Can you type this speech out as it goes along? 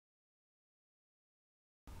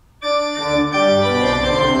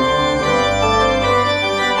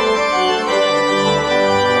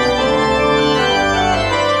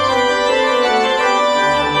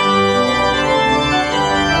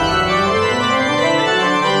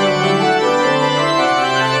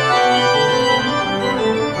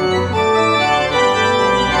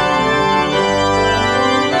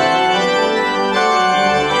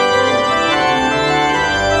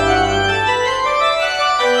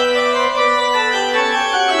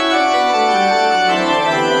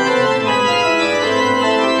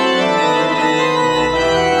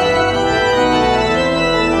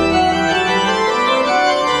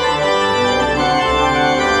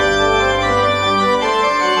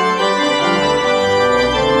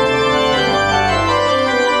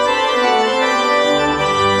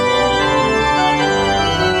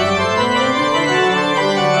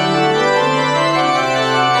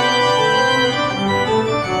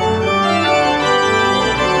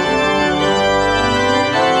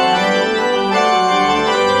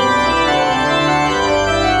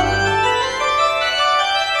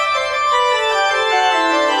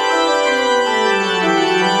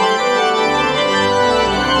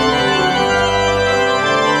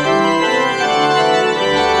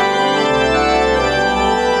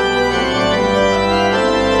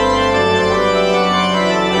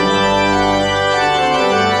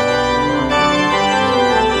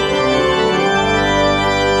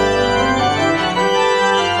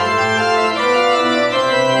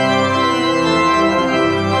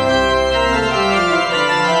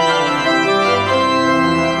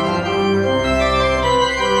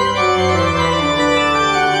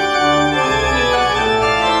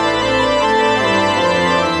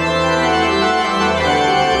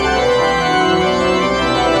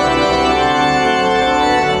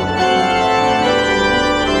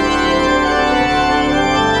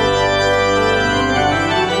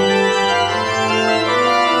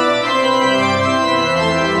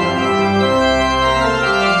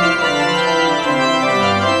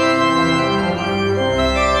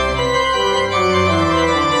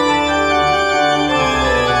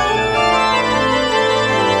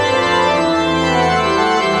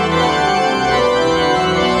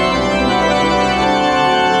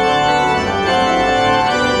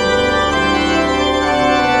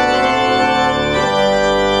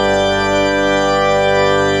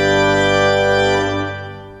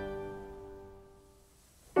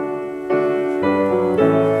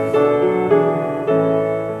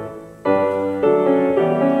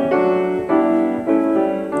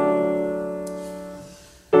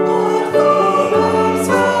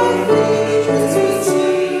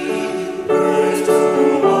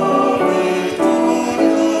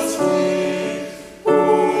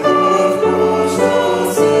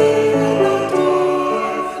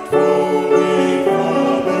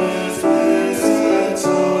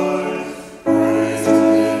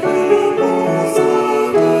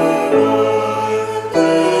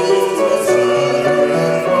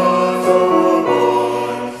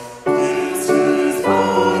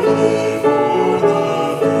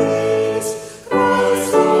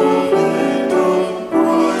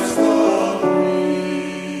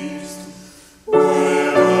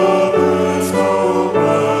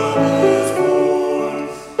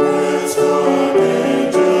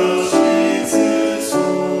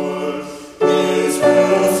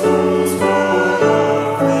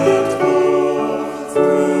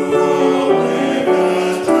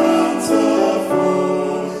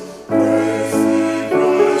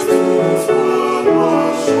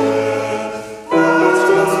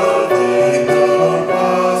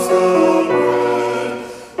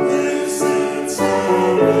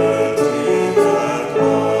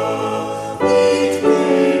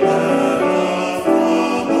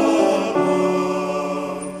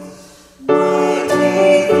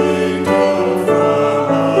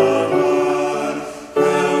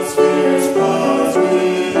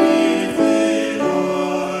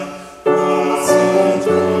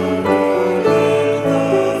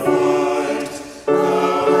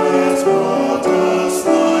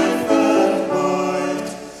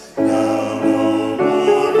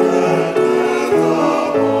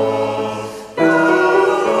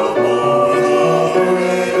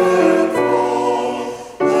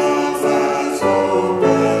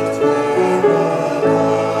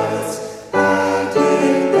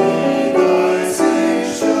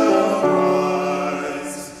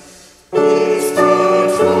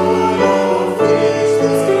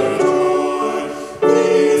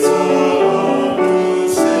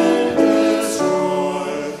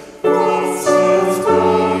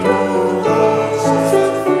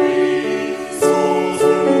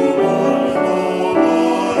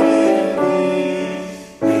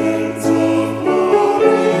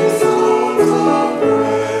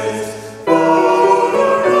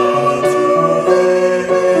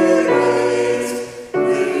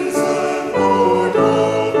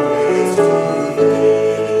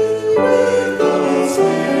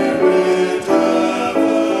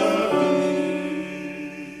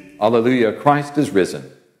Hallelujah, Christ is risen.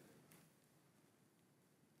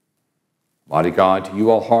 Mighty God, to you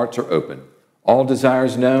all hearts are open, all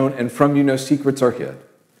desires known, and from you no secrets are hid.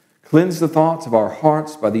 Cleanse the thoughts of our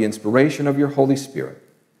hearts by the inspiration of your Holy Spirit,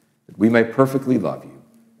 that we may perfectly love you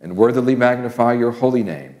and worthily magnify your holy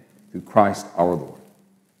name through Christ our Lord.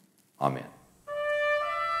 Amen.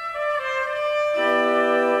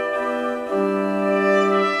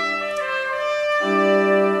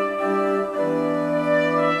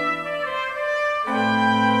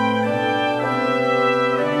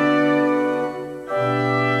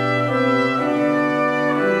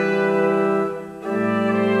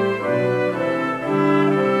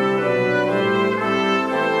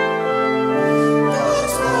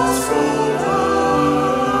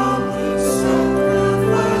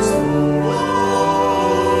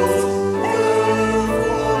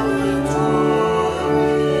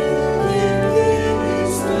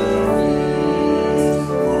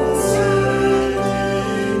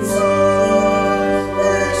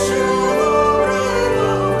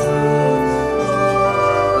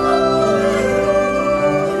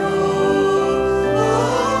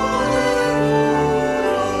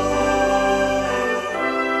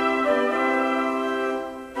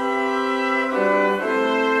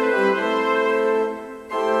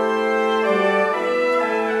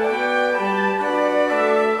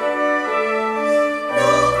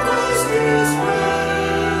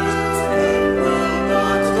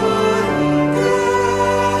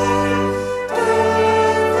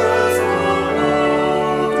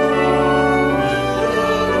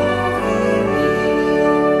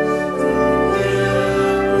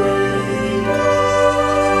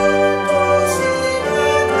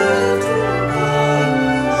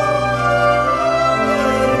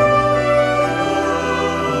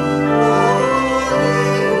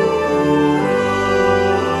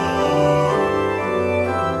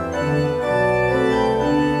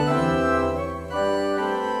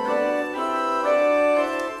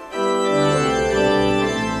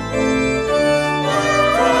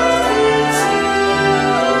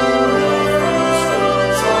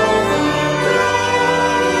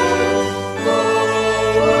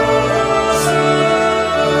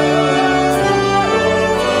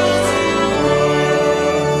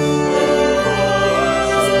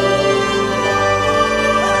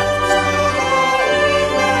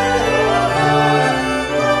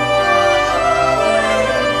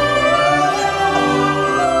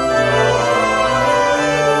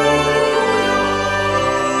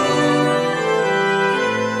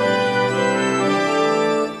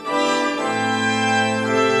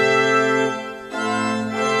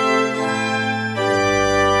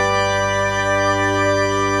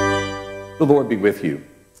 The Lord be with you.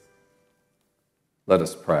 Let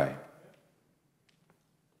us pray.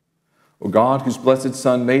 O God, whose blessed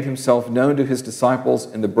Son made himself known to his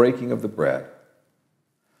disciples in the breaking of the bread,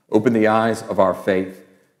 open the eyes of our faith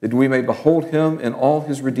that we may behold him in all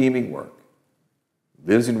his redeeming work,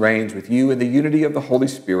 who lives and reigns with you in the unity of the Holy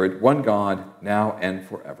Spirit, one God, now and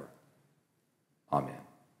forever. Amen.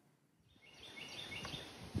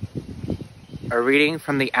 A reading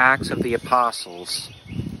from the Acts of the Apostles.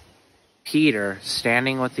 Peter,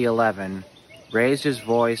 standing with the 11, raised his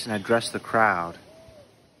voice and addressed the crowd.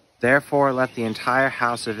 Therefore let the entire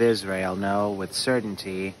house of Israel know with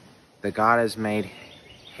certainty that God has made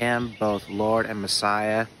him both Lord and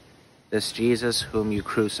Messiah, this Jesus whom you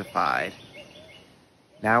crucified.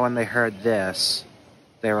 Now when they heard this,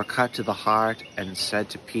 they were cut to the heart and said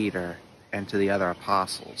to Peter and to the other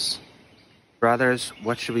apostles, Brothers,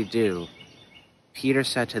 what should we do? Peter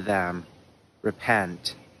said to them,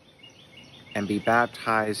 Repent, and be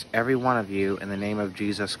baptized every one of you in the name of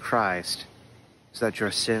Jesus Christ, so that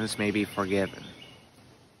your sins may be forgiven.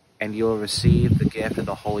 And you will receive the gift of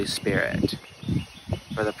the Holy Spirit.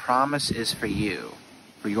 For the promise is for you,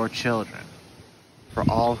 for your children, for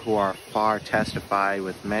all who are far testified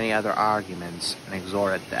with many other arguments and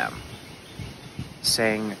exhorted them,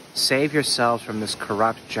 saying, Save yourselves from this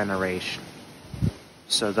corrupt generation.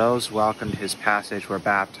 So those welcomed his passage were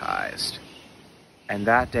baptized. And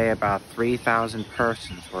that day about 3,000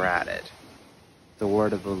 persons were added. The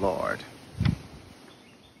word of the Lord.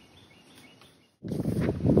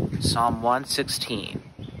 Psalm 116.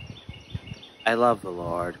 I love the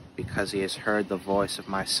Lord, because he has heard the voice of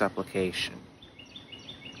my supplication,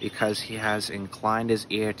 because he has inclined his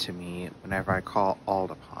ear to me whenever I called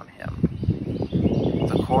upon him.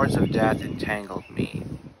 The cords of death entangled me,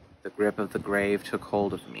 the grip of the grave took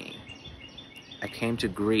hold of me. I came to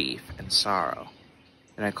grief and sorrow,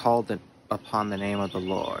 and I called upon the name of the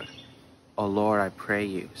Lord. O Lord, I pray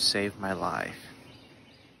you, save my life.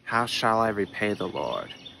 How shall I repay the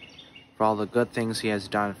Lord? for all the good things he has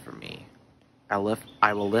done for me. I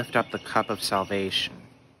will lift up the cup of salvation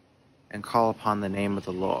and call upon the name of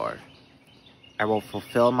the Lord. I will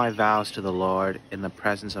fulfill my vows to the Lord in the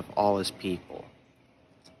presence of all his people.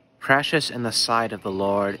 Precious in the sight of the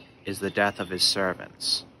Lord is the death of his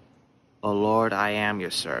servants. O Lord, I am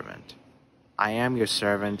your servant. I am your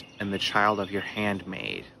servant and the child of your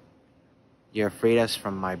handmaid. You have freed us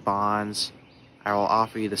from my bonds. I will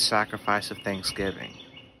offer you the sacrifice of thanksgiving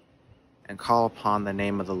and call upon the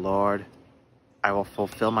name of the Lord. I will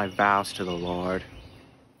fulfill my vows to the Lord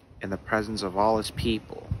in the presence of all his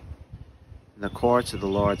people, in the courts of the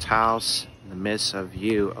Lord's house, in the midst of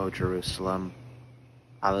you, O Jerusalem.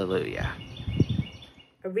 Alleluia.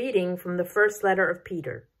 A reading from the first letter of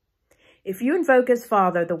Peter. If you invoke as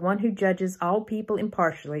Father the one who judges all people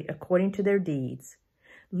impartially according to their deeds,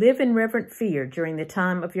 live in reverent fear during the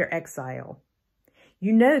time of your exile.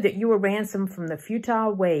 You know that you were ransomed from the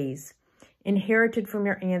futile ways inherited from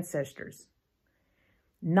your ancestors,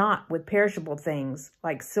 not with perishable things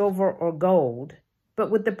like silver or gold, but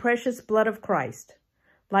with the precious blood of Christ,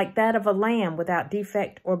 like that of a lamb without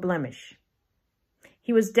defect or blemish.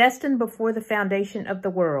 He was destined before the foundation of the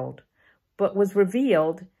world, but was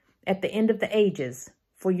revealed at the end of the ages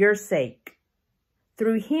for your sake.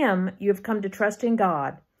 Through him you have come to trust in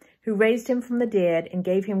God, who raised him from the dead and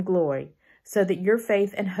gave him glory, so that your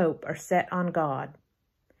faith and hope are set on God.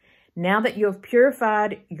 Now that you have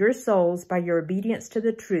purified your souls by your obedience to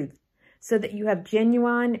the truth, so that you have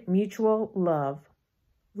genuine mutual love,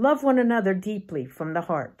 love one another deeply from the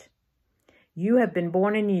heart. You have been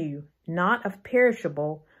born anew, not of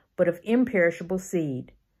perishable, but of imperishable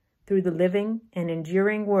seed, through the living and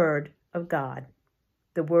enduring word of God,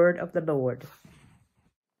 the word of the Lord.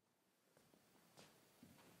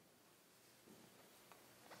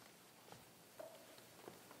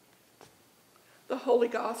 The Holy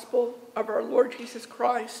Gospel of our Lord Jesus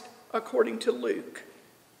Christ according to Luke.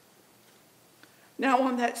 Now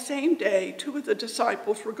on that same day, 2 of the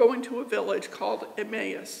disciples were going to a village called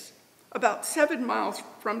Emmaus, about 7 miles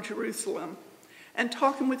from Jerusalem, and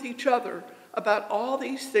talking with each other about all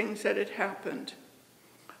these things that had happened.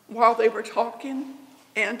 While they were talking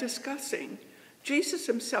and discussing, Jesus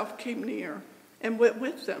himself came near and went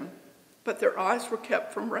with them, but their eyes were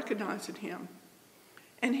kept from recognizing him.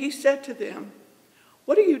 And he said to them,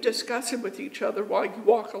 "What are you discussing with each other while you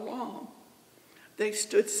walk along?" They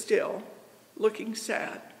stood still, looking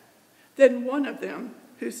sad. Then one of them,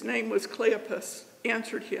 whose name was Cleopas,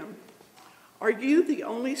 answered him, "Are you the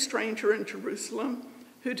only stranger in Jerusalem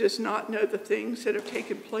who does not know the things that have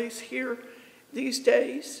taken place here these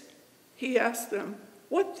days?" He asked them,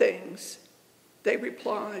 "What things?" They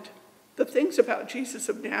replied, "The things about Jesus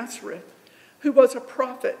of Nazareth, who was a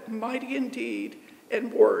prophet, mighty in deed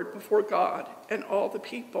and word before God and all the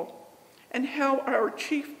people, and how our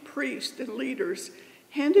chief priests and leaders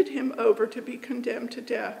handed him over to be condemned to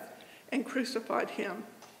death and crucified him.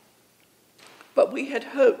 But we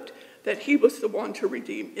had hoped that he was the one to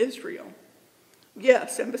redeem Israel.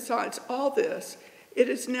 Yes, and besides all this, it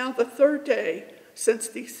is now the 3rd day since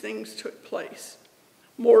these things took place.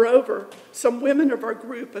 Moreover, some women of our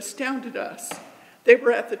group astounded us. They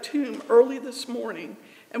were at the tomb early this morning,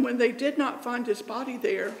 and when they did not find his body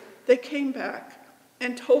there, they came back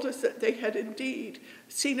and told us that they had indeed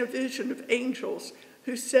seen a vision of angels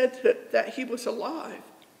who said that he was alive.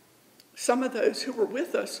 Some of those who were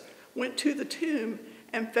with us went to the tomb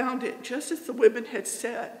and found it just as the women had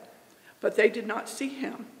said, but they did not see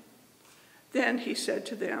him." Then he said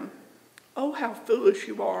to them, "Oh, how foolish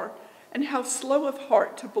you are, and how slow of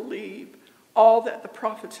heart to believe all that the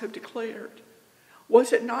prophets have declared.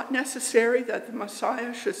 Was it not necessary that the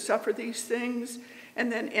Messiah should suffer these things and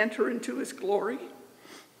then enter into his glory?"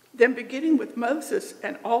 Then beginning with Moses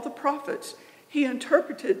and all the prophets, he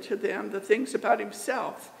interpreted to them the things about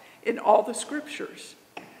himself in all the scriptures.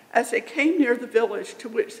 As they came near the village to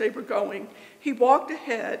which they were going, he walked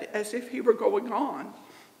ahead as if he were going on.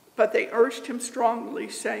 But they urged him strongly,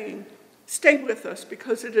 saying, "Stay with us,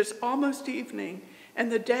 because it is almost evening, and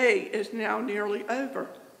the day is now nearly over."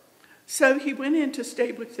 So he went in to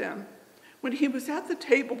stay with them. When he was at the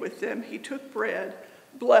table with them, he took bread,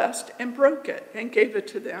 blessed, and broke it, and gave it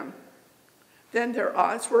to them. Then their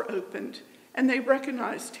eyes were opened, and they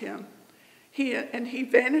recognized him. He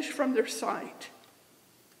vanished from their sight.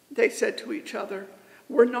 They said to each other,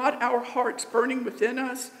 "Were not our hearts burning within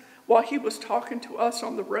us while he was talking to us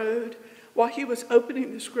on the road, while he was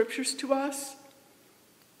opening the scriptures to us?"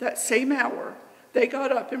 That same hour, they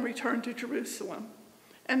got up and returned to Jerusalem.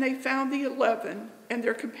 And they found the 11 and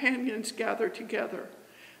their companions gathered together.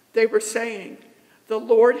 They were saying, "The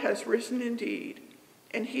Lord has risen indeed.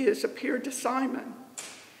 and he has appeared to Simon."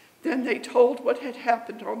 Then they told what had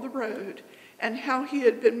happened on the road and how he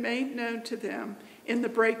had been made known to them in the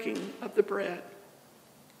breaking of the bread.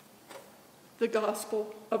 The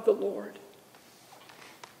Gospel of the Lord.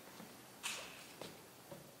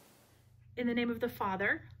 In the name of the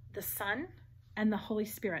Father, the Son, and the Holy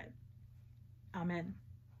Spirit. Amen.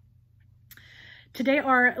 Today,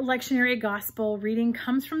 our lectionary gospel reading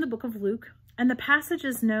comes from the book of Luke, and the passage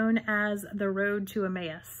is known as the road to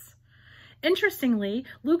Emmaus. Interestingly,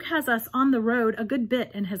 Luke has us on the road a good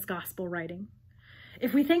bit in his gospel writing.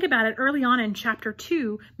 If we think about it, early on in chapter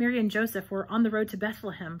 2, Mary and Joseph were on the road to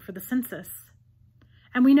Bethlehem for the census.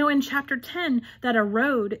 And we know in chapter 10 that a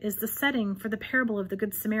road is the setting for the parable of the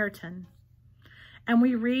Good Samaritan. And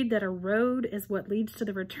we read that a road is what leads to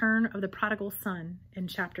the return of the prodigal son in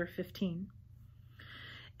chapter 15.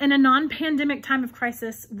 In a non-pandemic time of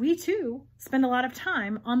crisis, we too spend a lot of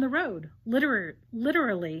time on the road,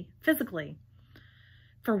 literally, physically,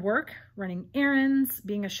 for work, running errands,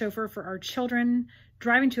 being a chauffeur for our children,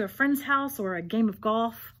 driving to a friend's house or a game of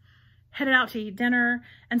golf, headed out to eat dinner,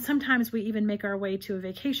 and sometimes we even make our way to a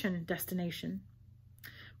vacation destination.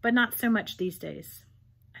 But not so much these days,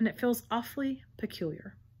 and it feels awfully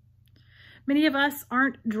peculiar. Many of us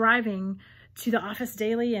aren't driving to the office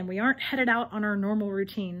daily, and we aren't headed out on our normal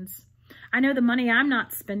routines. I know the money I'm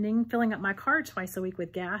not spending filling up my car twice a week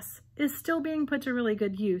with gas is still being put to really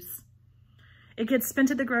good use. It gets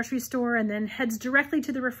spent at the grocery store and then heads directly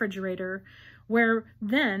to the refrigerator, where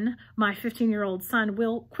then my 15-year-old son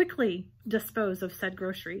will quickly dispose of said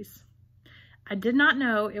groceries. I did not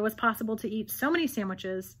know it was possible to eat so many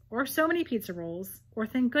sandwiches or so many pizza rolls, or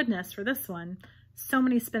thank goodness for this one, so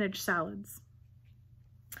many spinach salads.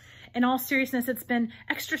 In all seriousness, it's been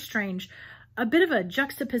extra strange, a bit of a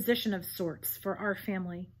juxtaposition of sorts for our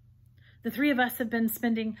family. The three of us have been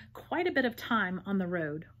spending quite a bit of time on the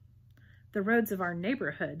road. The roads of our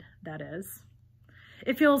neighborhood, that is.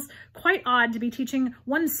 It feels quite odd to be teaching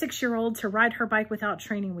one 6-year-old to ride her bike without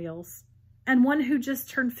training wheels, and one who just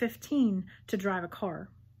turned 15 to drive a car.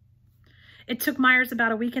 It took Myers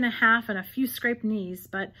about a week and a half and a few scraped knees,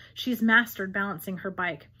 but she's mastered balancing her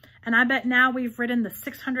bike. And I bet now we've ridden the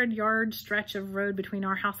 600-yard stretch of road between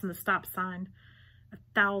our house and the stop sign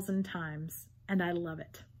 1,000 times, and I love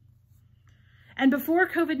it. And before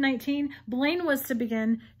COVID-19, Blaine was to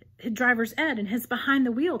begin driver's ed and his behind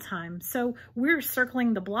the wheel time, so we're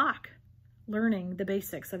circling the block, learning the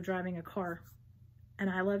basics of driving a car,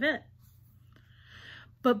 and I love it.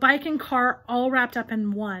 But bike and car all wrapped up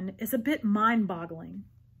in one is a bit mind-boggling.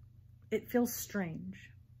 It feels strange.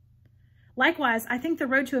 Likewise, I think the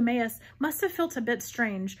road to Emmaus must have felt a bit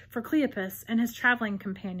strange for Cleopas and his traveling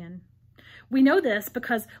companion. We know this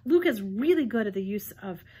because Luke is really good at the use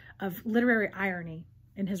of literary irony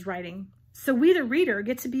in his writing. So we, the reader,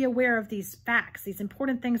 get to be aware of these facts, these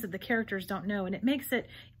important things that the characters don't know, and it makes it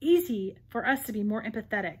easy for us to be more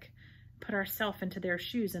empathetic, put ourselves into their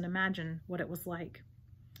shoes and imagine what it was like.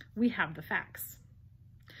 We have the facts.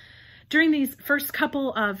 During these first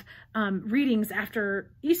couple of readings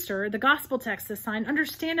after Easter, the gospel texts assigned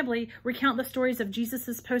understandably recount the stories of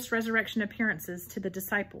Jesus' post-resurrection appearances to the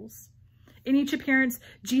disciples. In each appearance,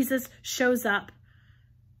 Jesus shows up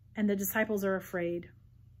and the disciples are afraid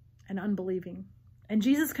and unbelieving. And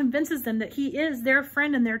Jesus convinces them that he is their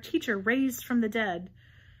friend and their teacher raised from the dead,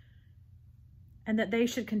 and that they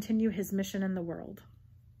should continue his mission in the world.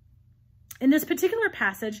 In this particular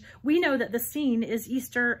passage, we know that the scene is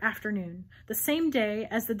Easter afternoon, the same day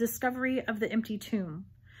as the discovery of the empty tomb.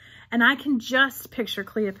 And I can just picture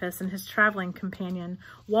Cleopas and his traveling companion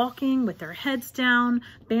walking with their heads down,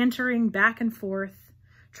 bantering back and forth,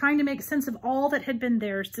 trying to make sense of all that had been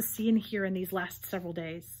theirs to see and hear in these last several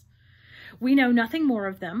days. We know nothing more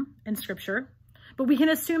of them in Scripture, but we can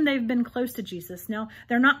assume they've been close to Jesus. Now,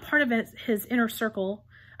 they're not part of his inner circle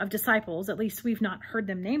of disciples, at least we've not heard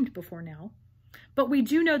them named before now, but we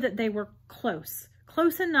do know that they were close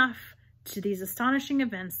enough to these astonishing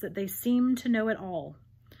events that they seem to know it all.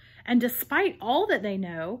 And despite all that they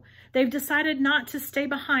know, they've decided not to stay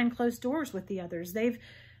behind closed doors with the others. They've,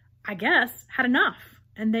 I guess, had enough,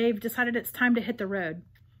 and they've decided it's time to hit the road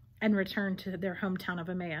and return to their hometown of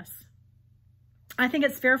Emmaus. I think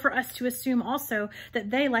it's fair for us to assume also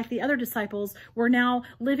that they, like the other disciples, were now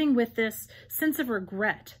living with this sense of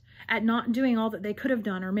regret at not doing all that they could have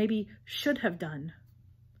done or maybe should have done.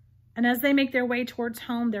 And as they make their way towards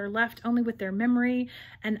home, they're left only with their memory,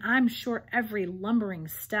 and I'm sure every lumbering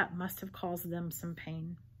step must have caused them some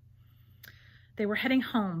pain. They were heading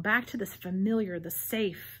home, back to the familiar, the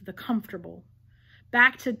safe, the comfortable,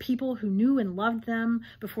 back to people who knew and loved them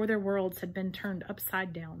before their worlds had been turned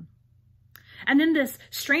upside down. And then this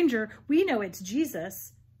stranger, we know it's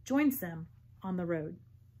Jesus, joins them on the road.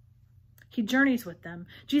 He journeys with them.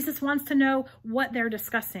 Jesus wants to know what they're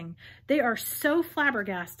discussing. They are so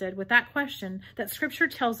flabbergasted with that question that Scripture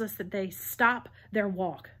tells us that they stop their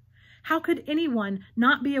walk. How could anyone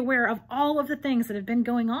not be aware of all of the things that have been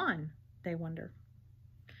going on, they wonder.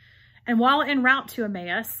 And while en route to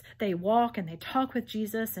Emmaus, they walk and they talk with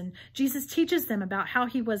Jesus, and Jesus teaches them about how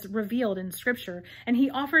he was revealed in Scripture, and he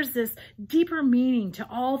offers this deeper meaning to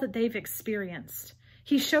all that they've experienced.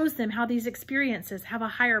 He shows them how these experiences have a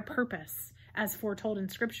higher purpose, as foretold in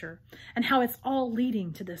Scripture, and how it's all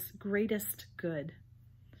leading to this greatest good.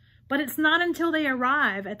 But it's not until they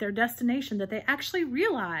arrive at their destination that they actually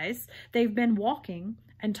realize they've been walking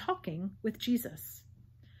and talking with Jesus.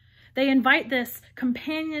 They invite this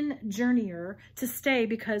companion journeyer to stay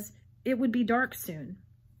because it would be dark soon.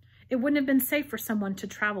 It wouldn't have been safe for someone to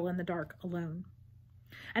travel in the dark alone.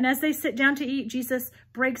 And as they sit down to eat, Jesus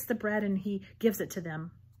breaks the bread and he gives it to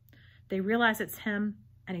them. They realize it's him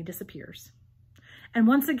and he disappears. And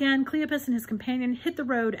once again, Cleopas and his companion hit the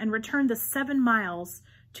road and return the 7 miles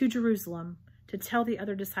to Jerusalem to tell the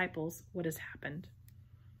other disciples what has happened.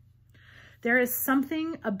 There is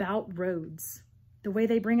something about roads, the way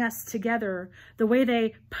they bring us together, the way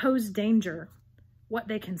they pose danger, what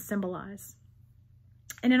they can symbolize.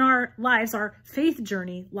 And in our lives, our faith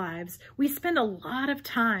journey lives, we spend a lot of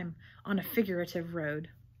time on a figurative road.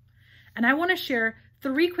 And I want to share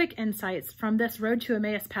 3 quick insights from this Road to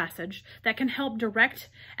Emmaus passage that can help direct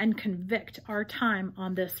and convict our time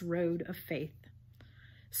on this road of faith.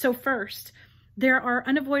 So first, there are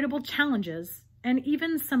unavoidable challenges and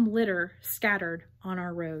even some litter scattered on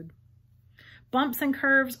our road. Bumps and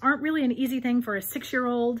curves aren't really an easy thing for a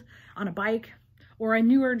 6-year-old on a bike or a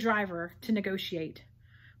newer driver to negotiate,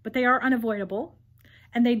 but they are unavoidable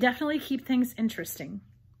and they definitely keep things interesting.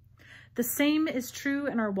 The same is true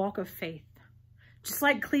in our walk of faith. Just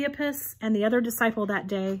like Cleopas and the other disciple that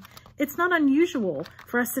day, it's not unusual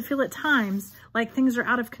for us to feel at times like things are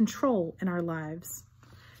out of control in our lives.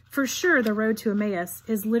 For sure, the road to Emmaus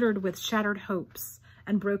is littered with shattered hopes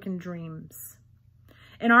and broken dreams.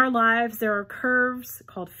 In our lives, there are curves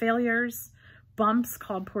called failures, bumps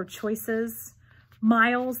called poor choices,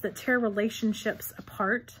 miles that tear relationships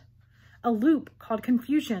apart, a loop called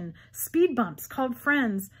confusion, speed bumps called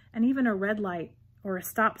friends, and even a red light or a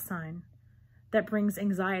stop sign that brings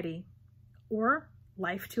anxiety or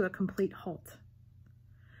life to a complete halt.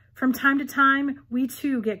 From time to time, we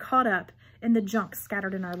too get caught up in the junk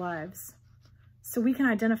scattered in our lives. So we can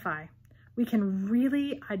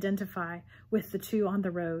really identify with the 2 on the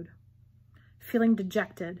road, feeling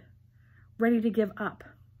dejected, ready to give up,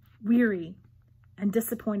 weary, and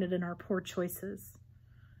disappointed in our poor choices.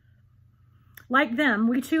 Like them,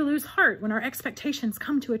 we too lose heart when our expectations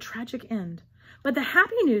come to a tragic end. But the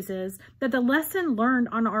happy news is that the lesson learned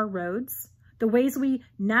on our roads, the ways we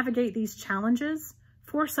navigate these challenges,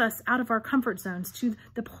 force us out of our comfort zones to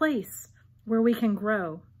the place where we can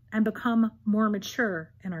grow and become more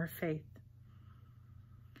mature in our faith.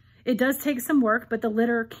 It does take some work, but the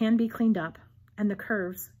litter can be cleaned up and the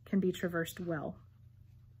curves can be traversed well.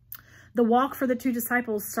 The walk for the 2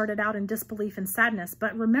 disciples started out in disbelief and sadness,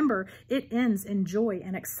 but remember, it ends in joy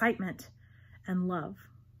and excitement and love.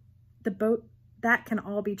 That can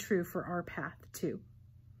all be true for our path too.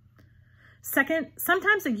 Second,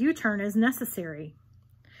 sometimes a U-turn is necessary.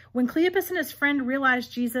 When Cleopas and his friend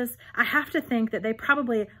realized Jesus, I have to think that they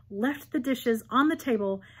probably left the dishes on the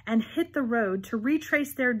table and hit the road to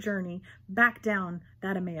retrace their journey back down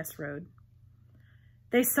that Emmaus road.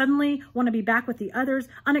 They suddenly want to be back with the others.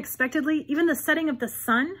 Unexpectedly, even the setting of the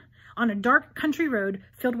sun on a dark country road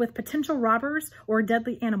filled with potential robbers or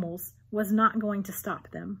deadly animals was not going to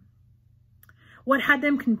stop them. What had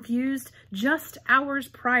them confused just hours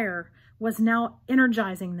prior was now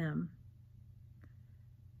energizing them.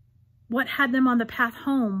 What had them on the path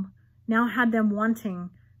home now had them wanting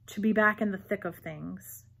to be back in the thick of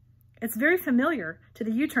things. It's very familiar to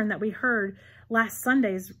the U-turn that we heard last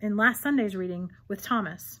Sunday's reading with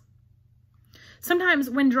Thomas. Sometimes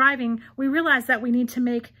when driving, we realize that we need to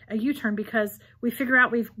make a U-turn because we figure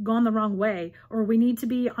out we've gone the wrong way, or we need to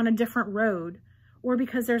be on a different road, or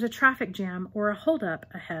because there's a traffic jam or a holdup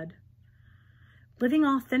ahead. Living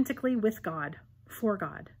authentically with God, for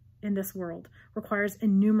God, in this world requires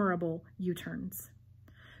innumerable U-turns.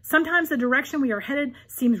 Sometimes the direction we are headed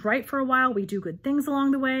seems right for a while. We do good things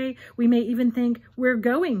along the way. We may even think we're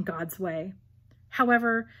going God's way.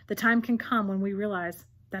 However, the time can come when we realize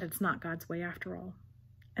that it's not God's way after all.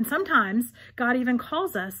 And sometimes God even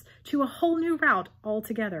calls us to a whole new route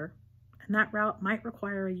altogether, and that route might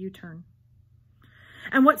require a U-turn.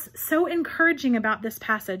 And what's so encouraging about this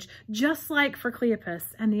passage, just like for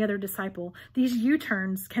Cleopas and the other disciple, these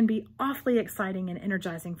U-turns can be awfully exciting and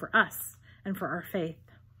energizing for us and for our faith.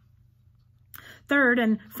 Third,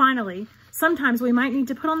 and finally, sometimes we might need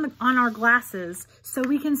to put on our glasses so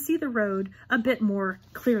we can see the road a bit more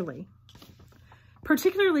clearly.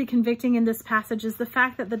 Particularly convicting in this passage is the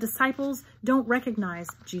fact that the disciples don't recognize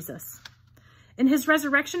Jesus. In his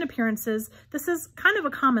resurrection appearances, this is kind of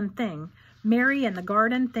a common thing. Mary in the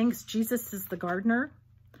garden thinks Jesus is the gardener.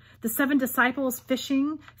 The 7 disciples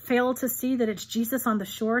fishing fail to see that it's Jesus on the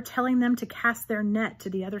shore, telling them to cast their net to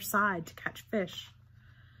the other side to catch fish.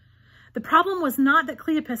 The problem was not that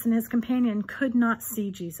Cleopas and his companion could not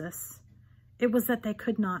see Jesus. It was that they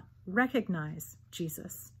could not recognize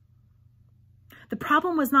Jesus. The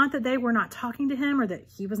problem was not that they were not talking to him or that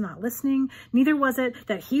he was not listening. Neither was it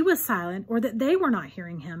that he was silent or that they were not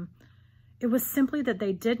hearing him. It was simply that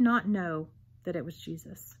they did not know that it was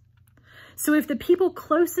Jesus. So if the people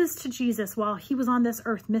closest to Jesus while he was on this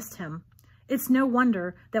earth missed him, it's no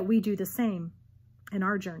wonder that we do the same in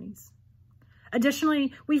our journeys.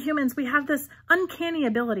 Additionally, we humans, we have this uncanny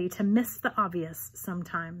ability to miss the obvious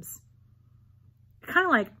sometimes. Kind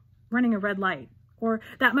of like running a red light, or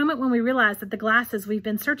that moment when we realize that the glasses we've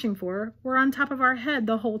been searching for were on top of our head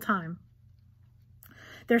the whole time.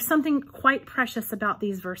 There's something quite precious about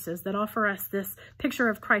these verses that offer us this picture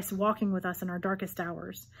of Christ walking with us in our darkest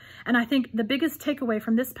hours. And I think the biggest takeaway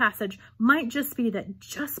from this passage might just be that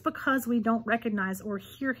just because we don't recognize or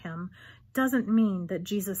hear him doesn't mean that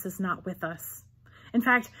Jesus is not with us. In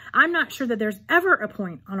fact, I'm not sure that there's ever a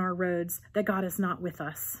point on our roads that God is not with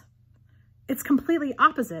us. It's completely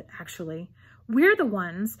opposite, actually. We're the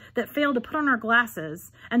ones that fail to put on our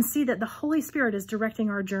glasses and see that the Holy Spirit is directing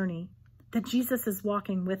our journey, that Jesus is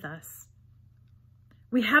walking with us.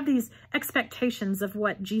 We have these expectations of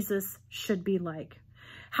what Jesus should be like,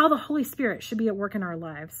 how the Holy Spirit should be at work in our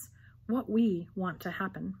lives, what we want to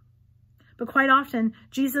happen. But quite often,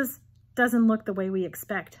 Jesus doesn't look the way we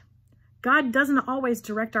expect. God doesn't always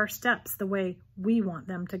direct our steps the way we want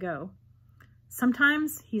them to go.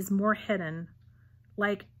 Sometimes he's more hidden,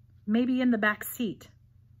 like maybe in the back seat,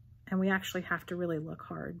 and we actually have to really look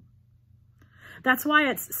hard. That's why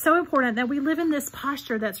it's so important that we live in this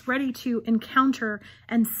posture that's ready to encounter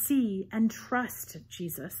and see and trust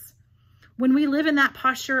Jesus. When we live in that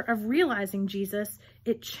posture of realizing Jesus,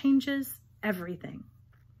 it changes everything.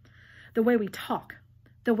 The way we talk,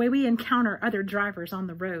 the way we encounter other drivers on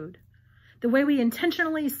the road, the way we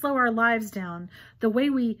intentionally slow our lives down, the way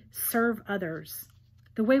we serve others,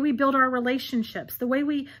 the way we build our relationships, the way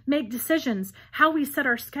we make decisions, how we set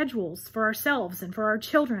our schedules for ourselves and for our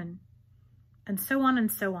children, and so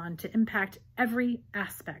on to impact every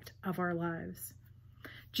aspect of our lives.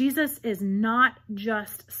 Jesus is not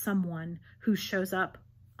just someone who shows up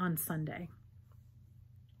on Sunday.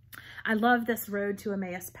 I love this Road to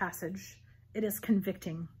Emmaus passage. It is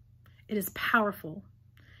convicting. It is powerful.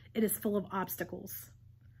 It is full of obstacles.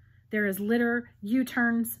 There is litter,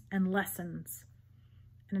 U-turns, and lessons.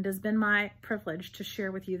 And it has been my privilege to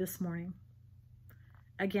share with you this morning.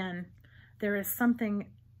 Again, there is something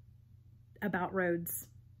about roads,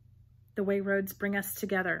 the way roads bring us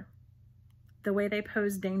together, the way they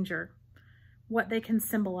pose danger, what they can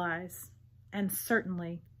symbolize, and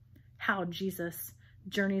certainly how Jesus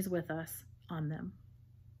journeys with us on them.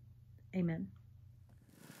 Amen.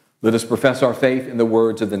 Let us profess our faith in the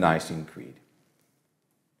words of the Nicene Creed.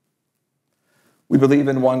 We believe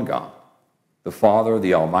in one God, the Father,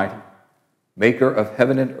 the Almighty, maker of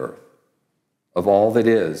heaven and earth, of all that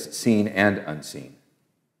is seen and unseen.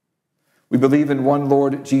 We believe in one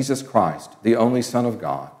Lord Jesus Christ, the only Son of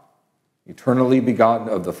God, eternally begotten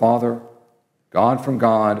of the Father, God from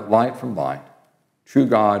God, light from light, true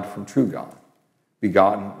God from true God,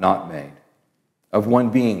 begotten, not made, of one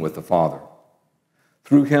being with the Father.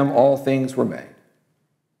 Through him all things were made.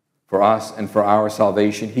 For us and for our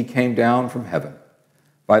salvation he came down from heaven.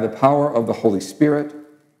 By the power of the Holy Spirit,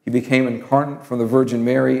 he became incarnate from the Virgin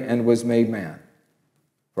Mary and was made man.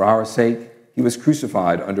 For our sake, he was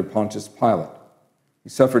crucified under Pontius Pilate. He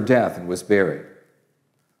suffered death and was buried.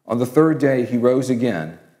 On the third day, he rose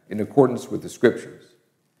again in accordance with the Scriptures.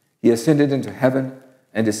 He ascended into heaven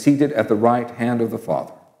and is seated at the right hand of the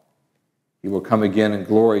Father. He will come again in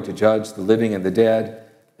glory to judge the living and the dead,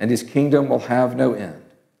 and his kingdom will have no end.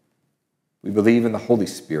 We believe in the Holy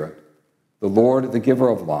Spirit, the Lord, the giver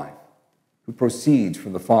of life, who proceeds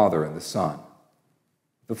from the Father and the Son.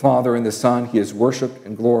 The Father and the Son he is worshipped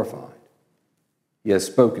and glorified. He has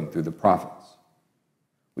spoken through the prophets.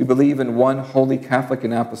 We believe in one holy Catholic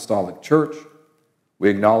and Apostolic Church. We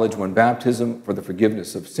acknowledge one baptism for the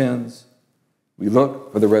forgiveness of sins. We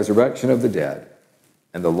look for the resurrection of the dead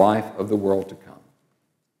and the life of the world to come.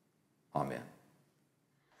 Amen.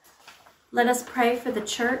 Let us pray for the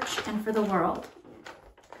church and for the world.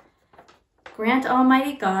 Grant,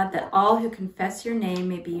 Almighty God, that all who confess your name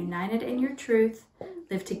may be united in your truth,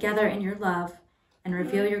 live together in your love, and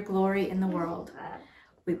reveal your glory in the world.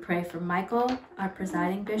 We pray for Michael, our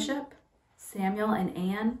presiding bishop, Samuel and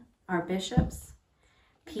Anne, our bishops,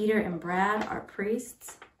 Peter and Brad, our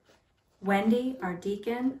priests, Wendy, our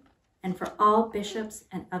deacon, and for all bishops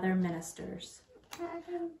and other ministers.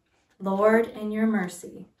 Lord, in your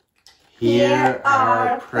mercy, hear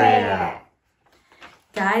our prayer.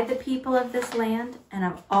 Guide the people of this land and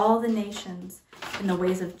of all the nations in the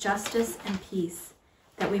ways of justice and peace,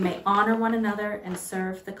 that we may honor one another and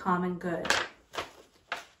serve the common good.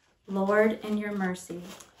 Lord, in your mercy,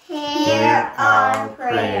 hear our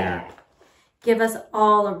prayer. Give us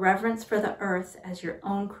all a reverence for the earth as your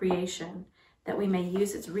own creation, that we may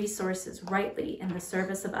use its resources rightly in the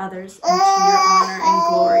service of others and to your honor and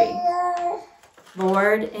glory.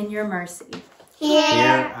 Lord, in your mercy,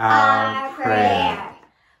 hear our prayer.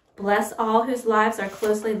 Bless all whose lives are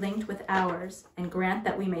closely linked with ours, and grant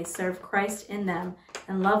that we may serve Christ in them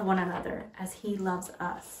and love one another as he loves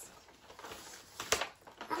us.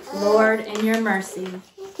 Lord, in your mercy,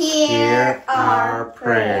 hear our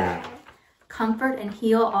prayer. Comfort and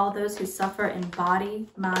heal all those who suffer in body,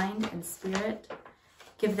 mind, and spirit.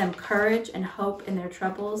 Give them courage and hope in their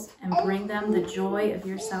troubles, and bring them the joy of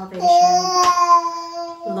your salvation.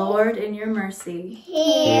 Lord, in your mercy,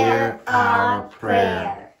 hear our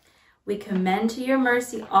prayer. We commend to your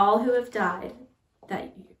mercy all who have died,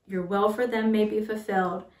 that your will for them may be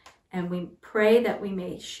fulfilled, and we pray that we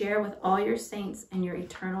may share with all your saints in your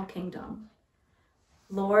eternal kingdom.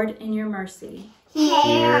 Lord, in your mercy,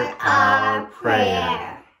 hear our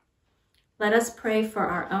prayer. Let us pray for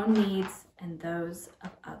our own needs and those of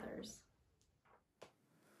others.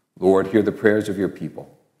 Lord, hear the prayers of your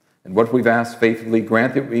people, and what we've asked faithfully,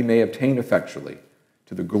 grant that we may obtain effectually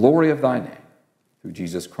to the glory of thy name, through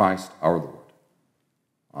Jesus Christ our Lord.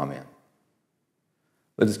 Amen.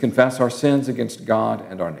 Let us confess our sins against God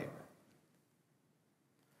and our neighbor.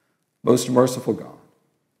 Most merciful God,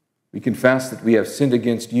 we confess that we have sinned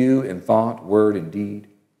against you in thought, word, and deed,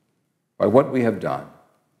 by what we have done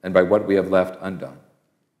and by what we have left undone.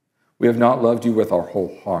 We have not loved you with our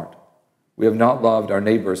whole heart. We have not loved our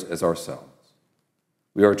neighbors as ourselves.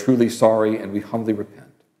 We are truly sorry, and we humbly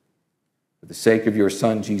repent. For the sake of your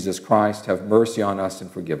Son, Jesus Christ, have mercy on us and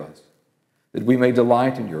forgive us, that we may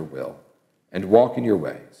delight in your will and walk in your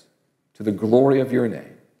ways, to the glory of your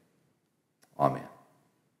name. Amen.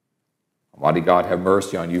 Almighty God, have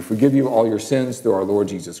mercy on you, forgive you all your sins through our Lord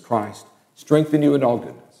Jesus Christ, strengthen you in all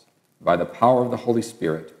goodness, by the power of the Holy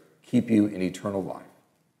Spirit, keep you in eternal life.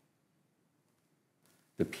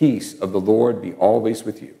 The peace of the Lord be always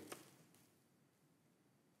with you.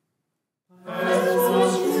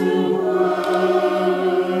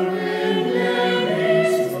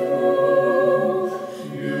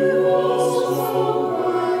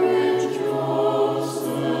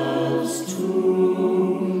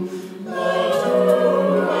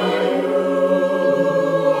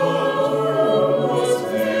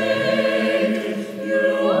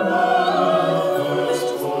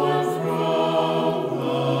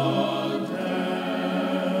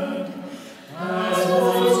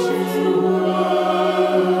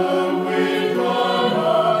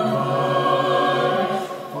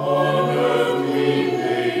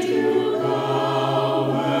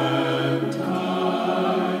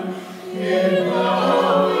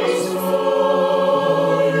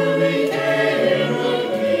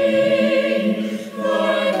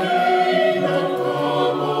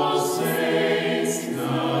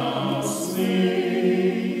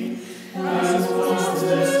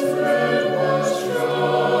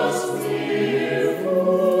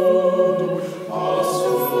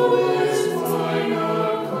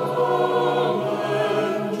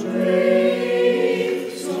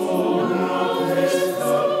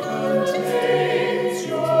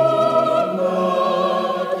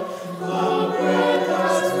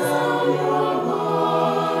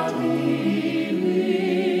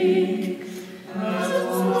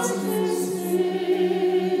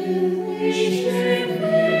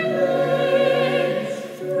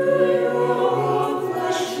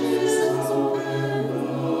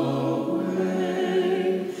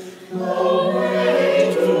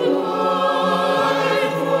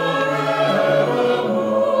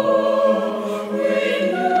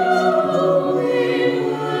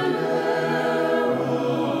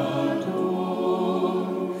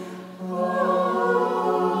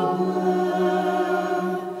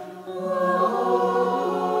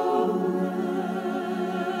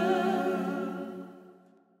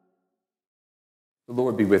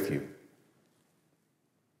 Lord be with you.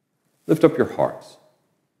 Lift up your hearts.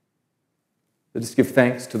 Let us give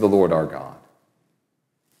thanks to the Lord our God.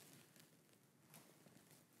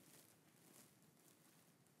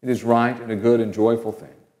 It is right and a good and joyful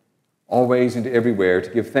thing, always and everywhere, to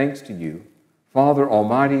give thanks to you, Father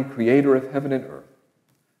Almighty, creator of heaven and earth.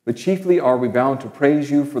 But chiefly are we bound to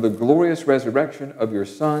praise you for the glorious resurrection of your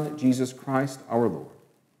Son, Jesus Christ our Lord.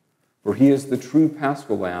 For he is the true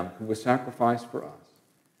Paschal Lamb who was sacrificed for us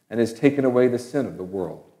and has taken away the sin of the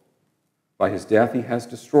world. By his death he has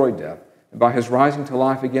destroyed death, and by his rising to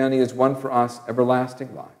life again he has won for us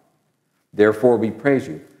everlasting life. Therefore we praise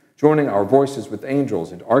you, joining our voices with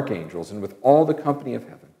angels and archangels and with all the company of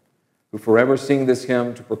heaven, who forever sing this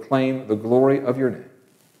hymn to proclaim the glory of your name.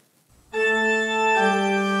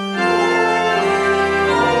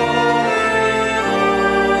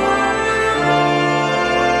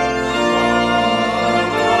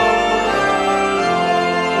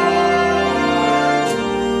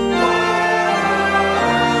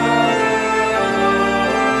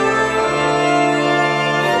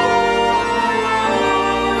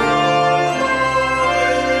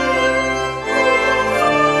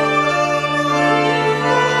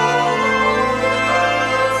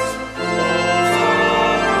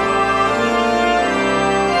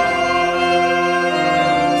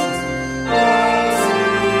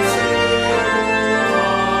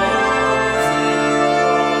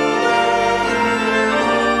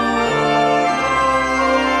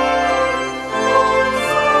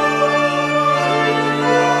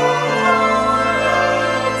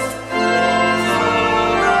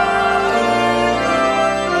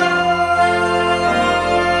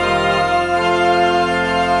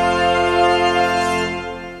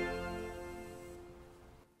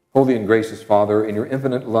 Holy and gracious Father, in your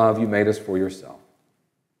infinite love you made us for yourself.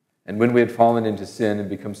 And when we had fallen into sin and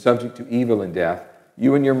become subject to evil and death,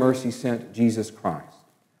 you in your mercy sent Jesus Christ,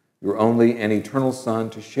 your only and eternal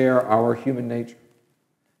Son, to share our human nature,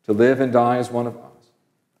 to live and die as one of us,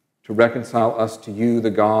 to reconcile us to you,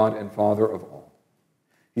 the God and Father of all.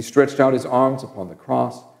 He stretched out his arms upon the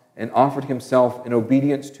cross and offered himself in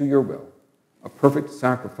obedience to your will, a perfect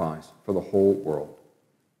sacrifice for the whole world.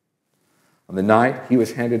 On the night he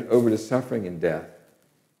was handed over to suffering and death,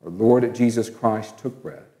 our Lord Jesus Christ took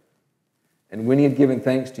bread. And when he had given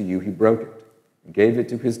thanks to you, he broke it and gave it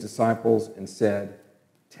to his disciples and said,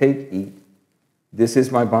 "Take, eat. This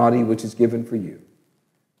is my body which is given for you.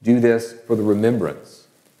 Do this for the remembrance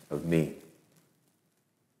of me."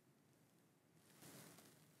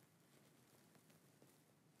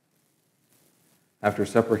 After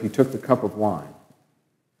supper, he took the cup of wine.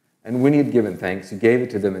 And when he had given thanks, he gave it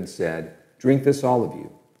to them and said, "Drink this, all of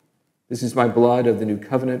you. This is my blood of the new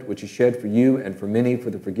covenant, which is shed for you and for many for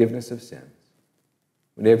the forgiveness of sins.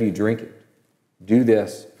 Whenever you drink it, do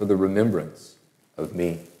this for the remembrance of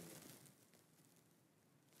me."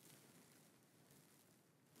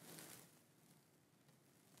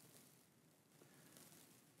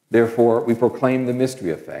 Therefore, we proclaim the mystery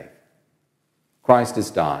of faith. Christ has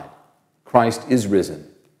died. Christ is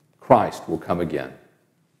risen. Christ will come again.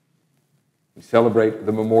 We celebrate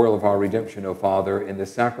the memorial of our redemption, O Father, in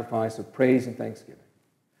this sacrifice of praise and thanksgiving.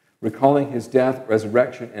 Recalling his death,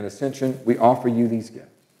 resurrection, and ascension, we offer you these gifts.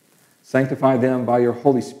 Sanctify them by your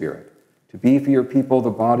Holy Spirit to be for your people the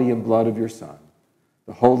body and blood of your Son,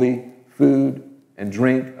 the holy food and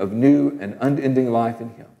drink of new and unending life in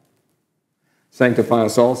him. Sanctify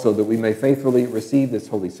us also that we may faithfully receive this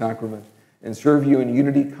holy sacrament and serve you in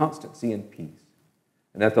unity, constancy, and peace.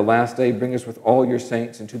 And at the last day, bring us with all your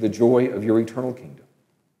saints into the joy of your eternal kingdom.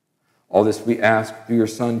 All this we ask through your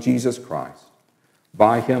Son, Jesus Christ,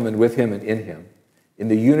 by him and with him and in him, in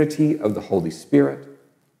the unity of the Holy Spirit.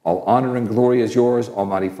 All honor and glory is yours,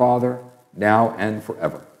 Almighty Father, now and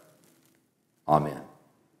forever. Amen.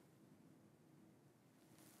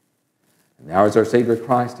 And now, as our Savior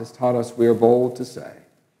Christ has taught us, we are bold to say,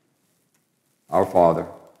 "Our Father,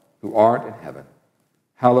 who art in heaven,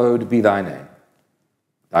 hallowed be thy name.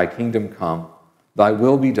 Thy kingdom come, thy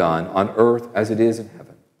will be done on earth as it is in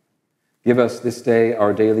heaven. Give us this day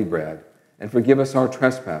our daily bread, and forgive us our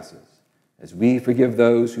trespasses, as we forgive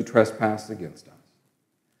those who trespass against us.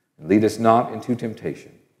 And lead us not into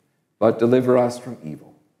temptation, but deliver us from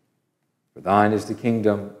evil. For thine is the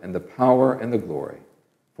kingdom, and the power, and the glory,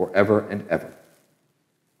 forever and ever.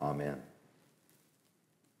 Amen."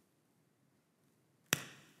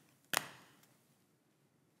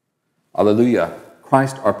 Alleluia.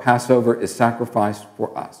 Christ, our Passover, is sacrificed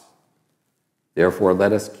for us. Therefore,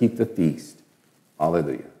 let us keep the feast.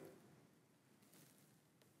 Alleluia.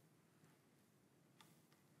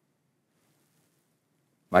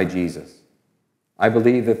 My Jesus, I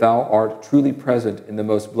believe that thou art truly present in the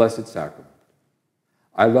most blessed sacrament.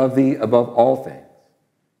 I love thee above all things,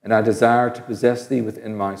 and I desire to possess thee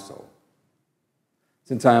within my soul.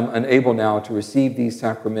 Since I am unable now to receive thee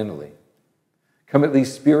sacramentally, come at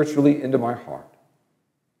least spiritually into my heart.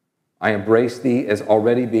 I embrace thee as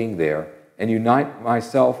already being there, and unite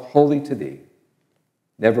myself wholly to thee.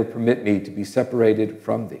 Never permit me to be separated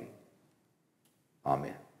from thee.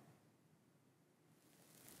 Amen.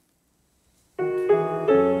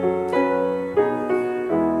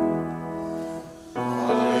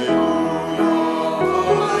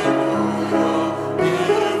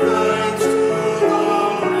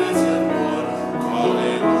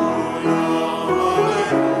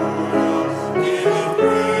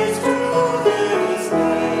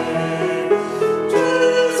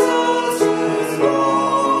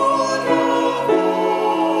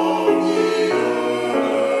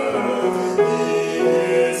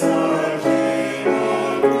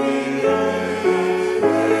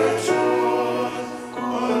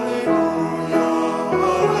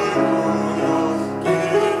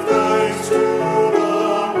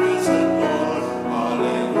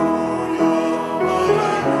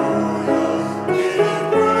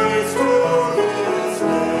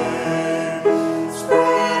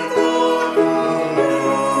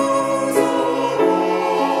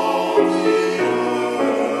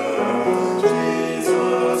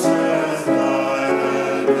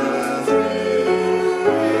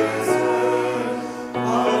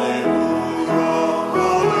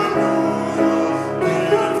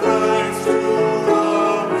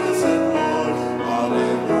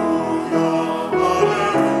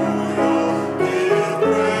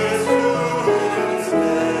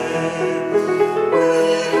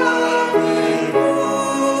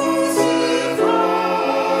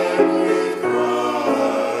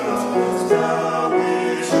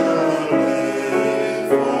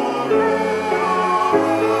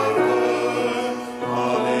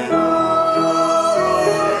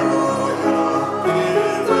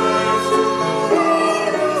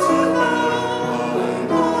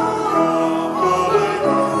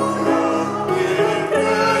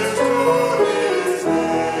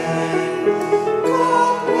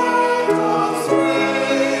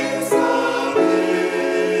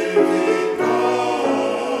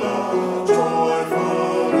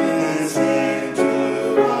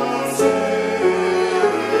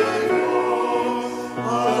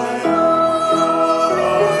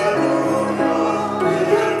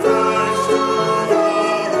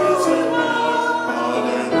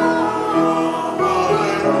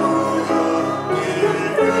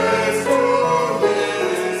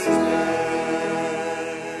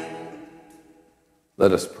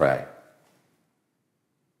 Let us pray.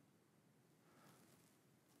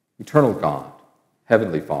 Eternal God,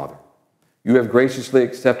 Heavenly Father, you have graciously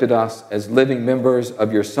accepted us as living members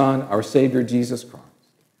of your Son, our Savior, Jesus Christ,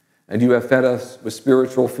 and you have fed us with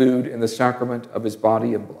spiritual food in the sacrament of his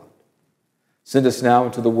body and blood. Send us now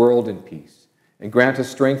into the world in peace, and grant us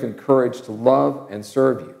strength and courage to love and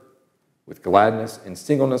serve you with gladness and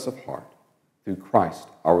singleness of heart, through Christ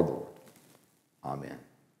our Lord. Amen.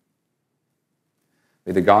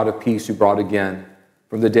 May the God of peace, who brought again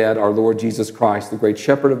from the dead our Lord Jesus Christ, the great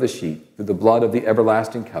shepherd of the sheep, through the blood of the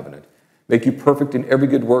everlasting covenant, make you perfect in every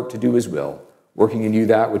good work to do his will, working in you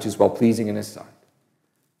that which is well-pleasing in his sight.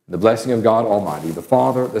 And the blessing of God Almighty, the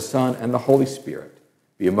Father, the Son, and the Holy Spirit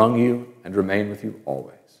be among you and remain with you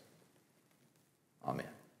always. Amen.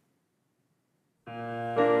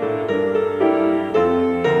 Amen.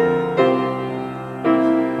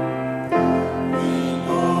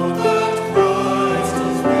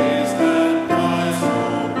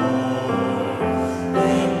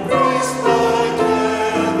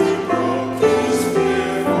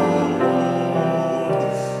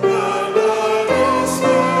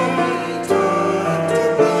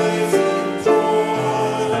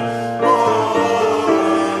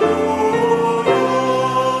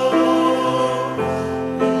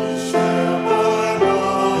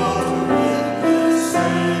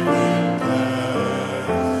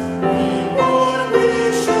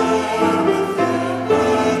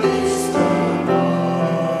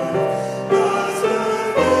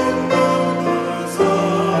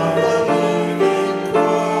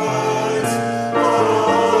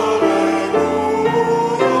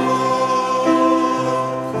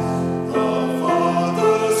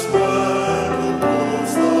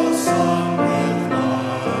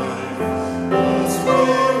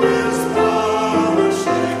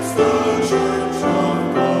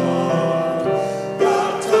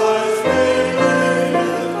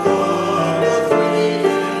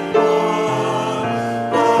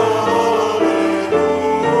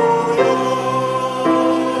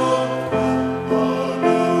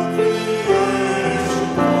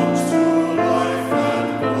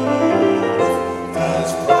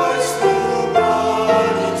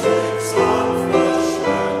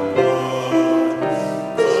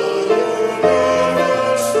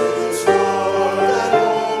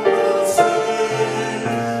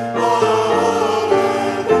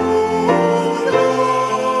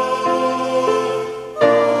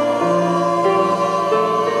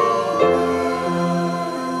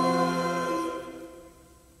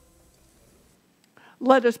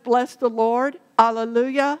 Let us bless the Lord.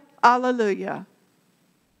 Alleluia, alleluia.